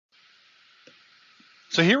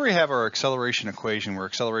So here we have our acceleration equation, where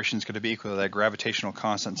acceleration is going to be equal to that gravitational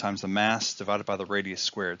constant times the mass divided by the radius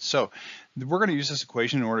squared. So we're going to use this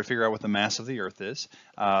equation in order to figure out what the mass of the Earth is,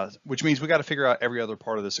 which means we got to figure out every other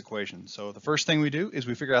part of this equation. So the first thing we do is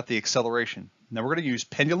we figure out the acceleration. Now we're going to use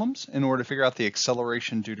pendulums in order to figure out the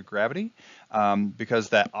acceleration due to gravity, because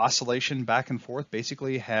that oscillation back and forth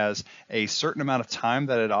basically has a certain amount of time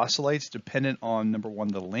that it oscillates, dependent on, number one,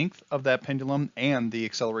 the length of that pendulum and the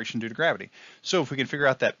acceleration due to gravity. So if we can figure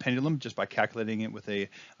out that pendulum just by calculating it with a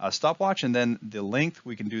stopwatch, and then the length,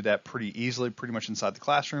 we can do that pretty easily, pretty much inside the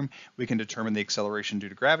classroom. We can determine the acceleration due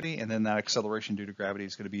to gravity, and then that acceleration due to gravity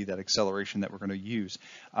is going to be that acceleration that we're going to use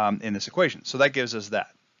in this equation. So that gives us that.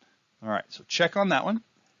 All right, so check on that one.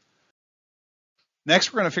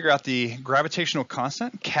 Next, we're going to figure out the gravitational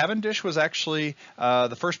constant. Cavendish was actually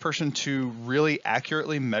the first person to really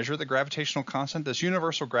accurately measure the gravitational constant. This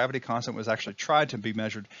universal gravity constant was actually tried to be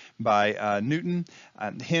measured by Newton.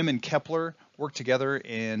 Him and Kepler worked together,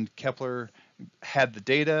 and Kepler had the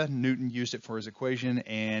data. Newton used it for his equation,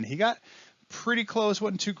 and he got pretty close.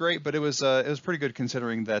 Wasn't too great, but it was pretty good,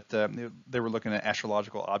 considering that they were looking at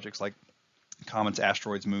astrological objects like comets,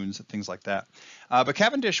 asteroids, moons, things like that. But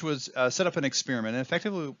Cavendish was set up an experiment, and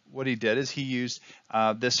effectively what he did is he used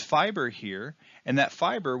this fiber here, and that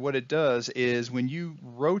fiber, what it does is when you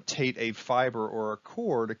rotate a fiber or a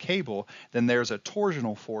cord, a cable, then there's a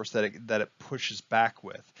torsional force that it pushes back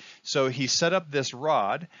with. So he set up this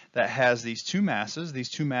rod that has these two masses. These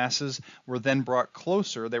two masses were then brought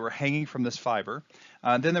closer. They were hanging from this fiber.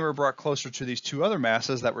 Then they were brought closer to these two other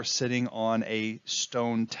masses that were sitting on a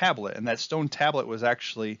stone tablet, and that stone tablet was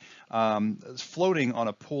actually floating on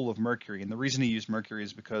a pool of mercury. And the reason he used mercury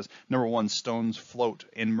is because, number one, stones float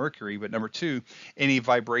in mercury, but number two, any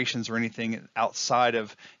vibrations or anything outside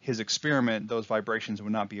of his experiment, those vibrations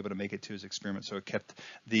would not be able to make it to his experiment. So it kept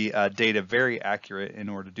the data very accurate in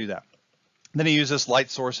order to do that. Then he used this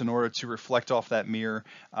light source in order to reflect off that mirror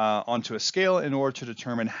onto a scale in order to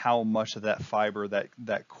determine how much of that fiber,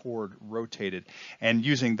 that cord rotated. And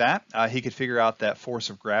using that, he could figure out that force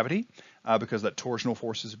of gravity, because that torsional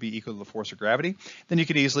forces would be equal to the force of gravity. Then you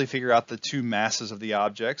could easily figure out the two masses of the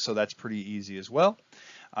object, so that's pretty easy as well.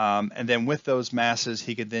 And then with those masses,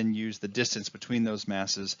 he could then use the distance between those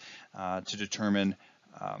masses to determine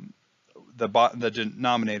the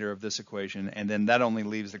denominator of this equation, and then that only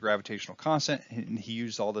leaves the gravitational constant. And he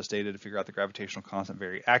used all this data to figure out the gravitational constant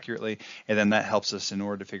very accurately, and then that helps us in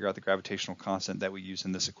order to figure out the gravitational constant that we use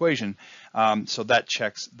in this equation. So that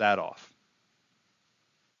checks that off.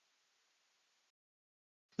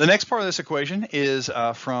 The next part of this equation is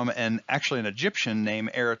from actually an Egyptian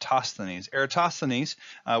named Eratosthenes. Eratosthenes,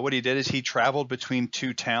 what he did is he traveled between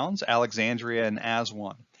two towns, Alexandria and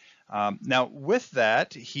Aswan. Now with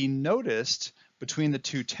that, he noticed between the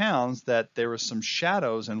two towns that there was some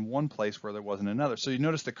shadows in one place where there wasn't another. So you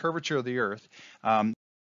notice the curvature of the Earth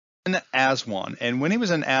in Aswan. And when he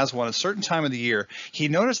was in Aswan, a certain time of the year, he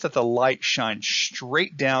noticed that the light shined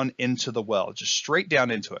straight down into the well, just straight down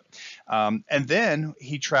into it. And then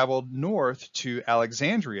he traveled north to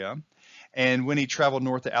Alexandria. And when he traveled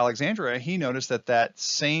north to Alexandria, he noticed that that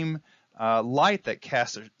same light that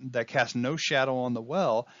cast no shadow on the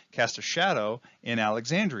well cast a shadow in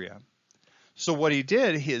Alexandria. So what he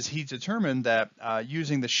did is he determined that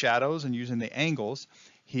using the shadows and using the angles,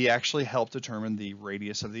 he actually helped determine the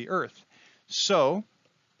radius of the Earth. So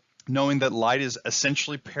knowing that light is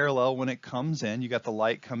essentially parallel when it comes in, you got the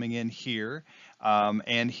light coming in here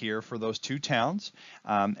and here for those two towns,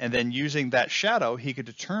 and then using that shadow, he could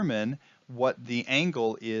determine what the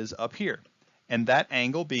angle is up here. And that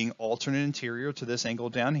angle being alternate interior to this angle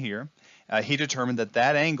down here, he determined that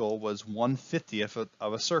that angle was 1/50th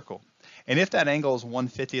of a circle. And if that angle is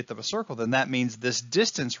 1/50th of a circle, then that means this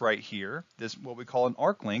distance right here, this what we call an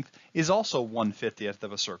arc length, is also 1/50th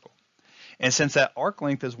of a circle. And since that arc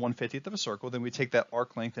length is 1/50th of a circle, then we take that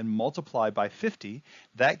arc length and multiply by 50.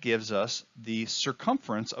 That gives us the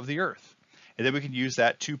circumference of the Earth. And then we can use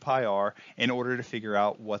that 2 pi r in order to figure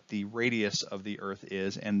out what the radius of the Earth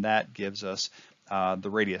is, and that gives us the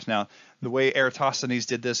radius. Now, the way Eratosthenes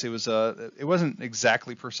did this, it wasn't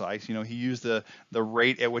exactly precise. You know, he used the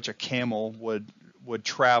rate at which a camel would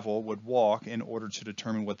walk in order to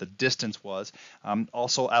determine what the distance was.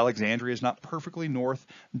 Also, Alexandria is not perfectly north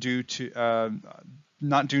due to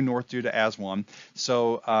not due north due to Aswan.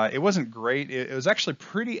 So it wasn't great. It was actually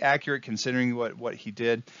pretty accurate considering what he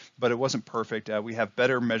did, but it wasn't perfect. We have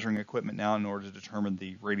better measuring equipment now in order to determine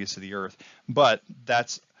the radius of the Earth, but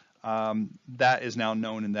that is now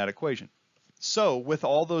known in that equation. So with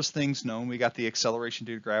all those things known, we got the acceleration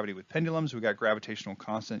due to gravity with pendulums, we got gravitational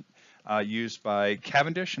constant used by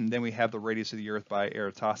Cavendish, and then we have the radius of the Earth by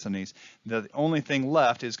Eratosthenes. The only thing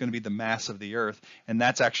left is going to be the mass of the Earth, and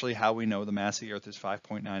that's actually how we know the mass of the Earth is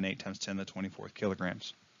 5.98 times 10 to the 24th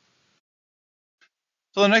kilograms.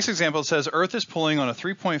 So the next example says Earth is pulling on a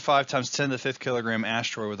 3.5 times 10 to the 5th kilogram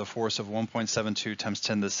asteroid with a force of 1.72 times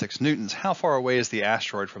 10 to the 6 newtons. How far away is the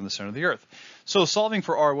asteroid from the center of the Earth? So solving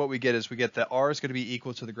for R, what we get is we get that R is going to be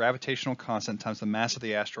equal to the gravitational constant times the mass of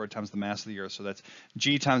the asteroid times the mass of the Earth. So that's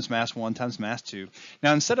G times mass 1 times mass 2.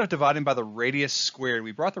 Now instead of dividing by the radius squared,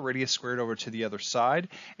 we brought the radius squared over to the other side,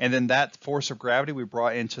 and then that force of gravity we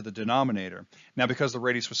brought into the denominator. Now because the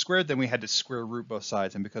radius was squared, then we had to square root both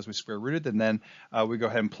sides, and because we square rooted, then we go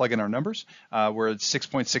ahead and plug in our numbers. Where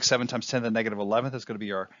 6.67 times 10 to the negative 11th is going to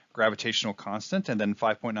be our gravitational constant, and then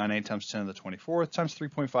 5.98 times 10 to the 24th times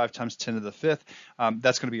 3.5 times 10 to the 5th.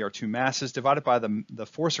 That's going to be our two masses divided by the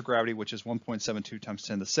force of gravity, which is 1.72 times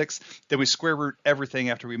 10 to the 6th. Then we square root everything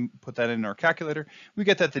after we put that in our calculator. We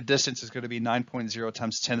get that the distance is going to be 9.0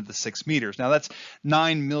 times 10 to the 6 meters. Now that's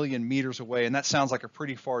 9 million meters away, and that sounds like a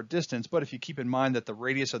pretty far distance, but if you keep in mind that the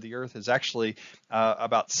radius of the Earth is actually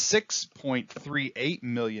about 6.38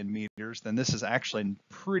 million meters, then this is actually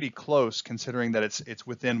pretty close considering that it's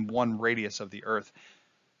within one radius of the Earth.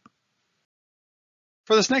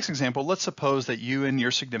 For this next example, let's suppose that you and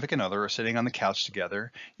your significant other are sitting on the couch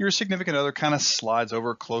together. Your significant other kind of slides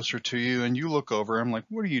over closer to you, and you look over and like,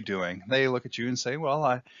 what are you doing? They look at you and say, well,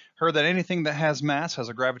 I heard that anything that has mass has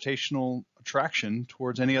a gravitational attraction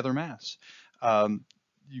towards any other mass.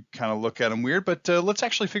 You kind of look at them weird, but let's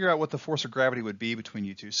actually figure out what the force of gravity would be between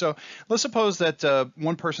you two. So let's suppose that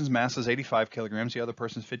one person's mass is 85 kilograms, the other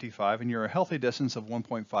person's 55, and you're a healthy distance of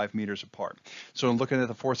 1.5 meters apart. So in looking at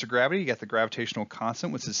the force of gravity, you get the gravitational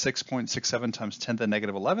constant, which is 6.67 times 10 to the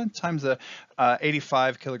negative 11 times the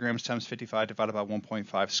 85 kilograms times 55 divided by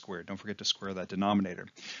 1.5 squared. Don't forget to square that denominator.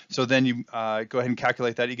 So then you go ahead and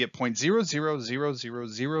calculate that. You get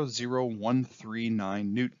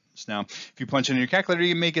 0.000000139 newtons. Now, if you punch it in your calculator,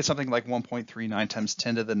 you may get something like 1.39 times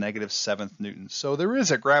 10 to the negative 7th newtons. So there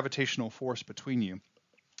is a gravitational force between you.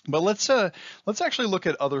 But let's actually look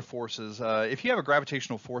at other forces. If you have a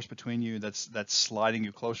gravitational force between you that's sliding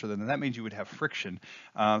you closer, then that means you would have friction.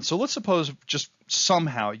 So let's suppose just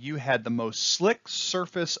somehow you had the most slick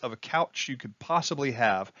surface of a couch you could possibly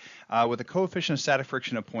have with a coefficient of static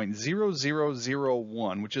friction of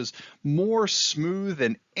 0.0001, which is more smooth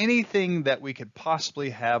than anything that we could possibly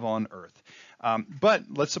have on Earth. But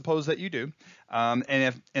let's suppose that you do. And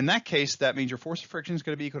if in that case, that means your force of friction is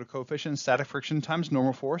going to be equal to coefficient of static friction times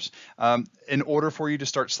normal force. In order for you to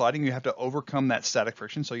start sliding, you have to overcome that static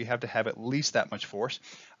friction, so you have to have at least that much force.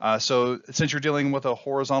 So since you're dealing with a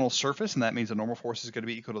horizontal surface, and that means the normal force is going to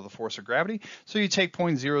be equal to the force of gravity, so you take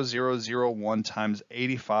 0.0001 times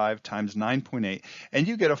 85 times 9.8, and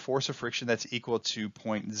you get a force of friction that's equal to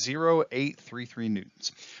 0.0833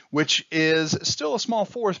 newtons, which is still a small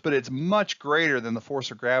force, but it's much greater than the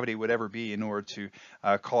force of gravity would ever be in order to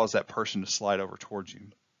cause that person to slide over towards you.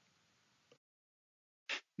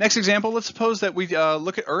 Next example, let's suppose that we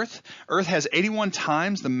look at Earth. Earth has 81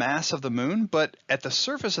 times the mass of the moon, but at the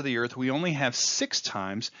surface of the Earth, we only have 6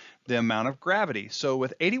 times the amount of gravity. So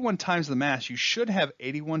with 81 times the mass, you should have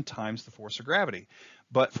 81 times the force of gravity.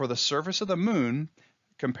 But for the surface of the moon,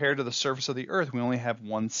 compared to the surface of the Earth, we only have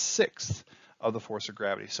 1/6 of the force of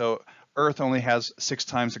gravity. So Earth only has 6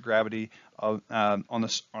 times the gravity on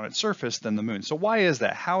its surface than the moon. So why is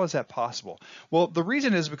that? How is that possible? Well, the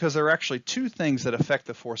reason is because there are actually two things that affect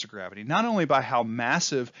the force of gravity, not only by how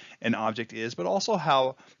massive an object is, but also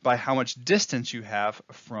by how much distance you have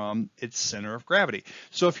from its center of gravity.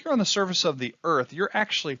 So if you're on the surface of the Earth, you're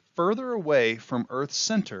actually further away from Earth's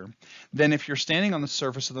center than if you're standing on the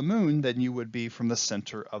surface of the moon than you would be from the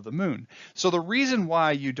center of the moon. So the reason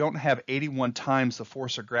why you don't have 81 times the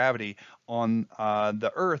force of gravity on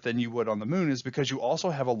the Earth than you would on the moon is because you also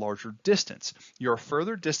have a larger distance. You're a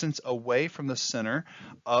further distance away from the center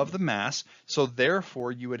of the mass, so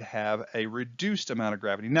therefore you would have a reduced amount of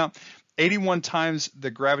gravity. Now, 81 times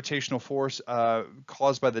the gravitational force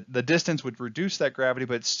caused by the distance would reduce that gravity,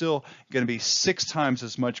 but it's still going to be 6 times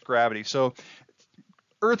as much gravity. So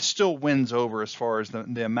Earth still wins over as far as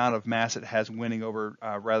the amount of mass it has winning over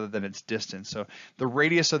rather than its distance. So the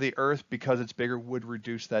radius of the Earth, because it's bigger, would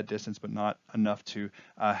reduce that distance, but not enough to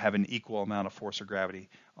have an equal amount of force of gravity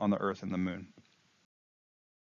on the Earth and the moon.